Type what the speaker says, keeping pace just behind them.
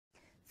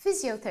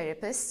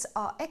Physiotherapists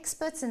are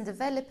experts in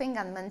developing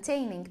and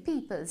maintaining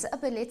people's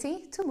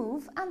ability to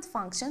move and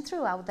function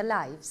throughout their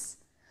lives.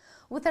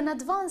 With an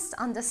advanced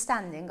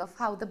understanding of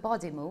how the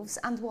body moves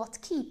and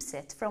what keeps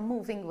it from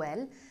moving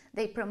well,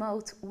 they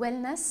promote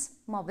wellness,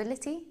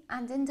 mobility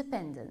and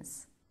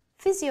independence.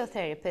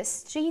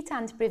 Physiotherapists treat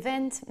and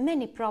prevent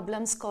many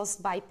problems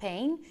caused by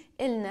pain,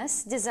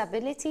 illness,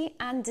 disability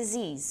and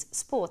disease,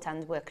 sport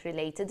and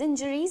work-related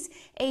injuries,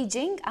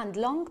 aging and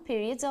long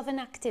periods of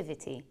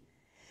inactivity.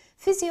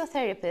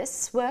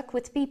 Physiotherapists work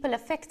with people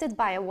affected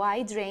by a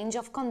wide range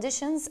of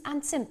conditions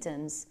and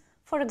symptoms.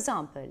 For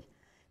example,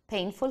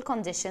 painful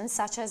conditions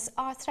such as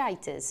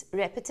arthritis,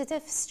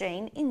 repetitive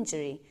strain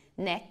injury,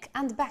 neck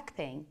and back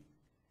pain,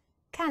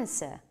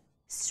 cancer,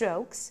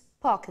 strokes,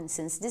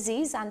 Parkinson's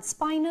disease and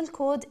spinal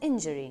cord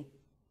injury,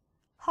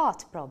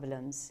 heart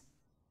problems,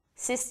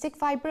 cystic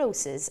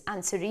fibrosis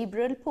and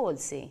cerebral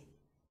palsy,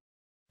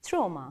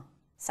 trauma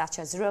such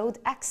as road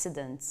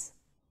accidents,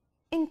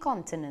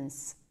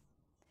 incontinence.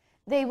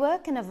 They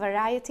work in a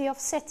variety of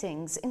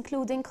settings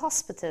including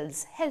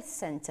hospitals, health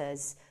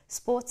centres,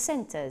 sports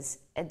centres,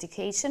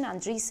 education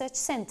and research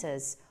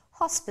centres,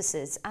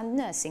 hospices and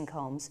nursing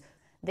homes.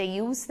 They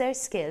use their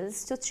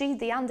skills to treat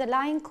the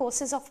underlying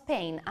causes of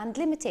pain and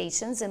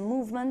limitations in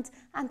movement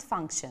and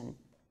function.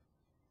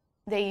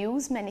 They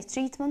use many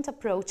treatment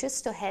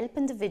approaches to help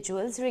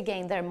individuals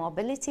regain their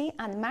mobility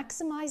and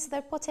maximize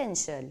their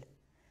potential.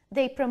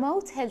 They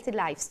promote healthy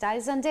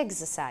lifestyles and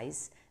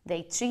exercise.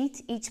 They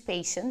treat each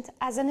patient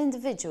as an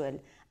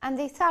individual and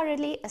they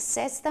thoroughly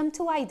assess them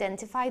to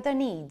identify their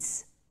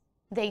needs.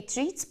 They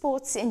treat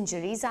sports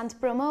injuries and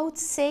promote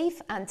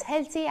safe and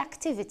healthy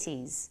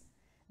activities.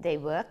 They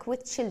work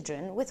with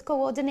children with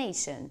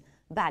coordination,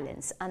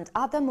 balance and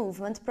other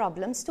movement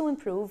problems to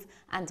improve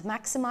and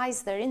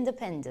maximize their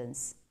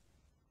independence.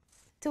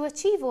 To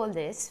achieve all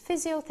this,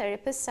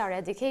 physiotherapists are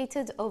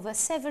educated over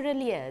several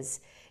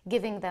years,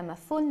 giving them a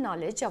full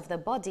knowledge of the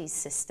body's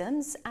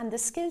systems and the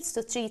skills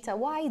to treat a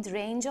wide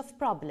range of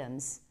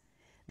problems.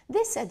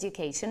 This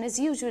education is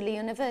usually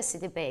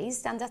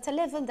university-based and at a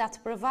level that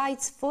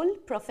provides full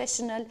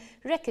professional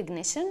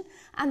recognition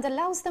and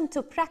allows them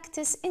to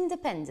practice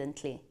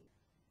independently.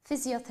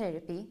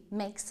 Physiotherapy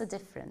makes a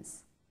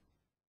difference.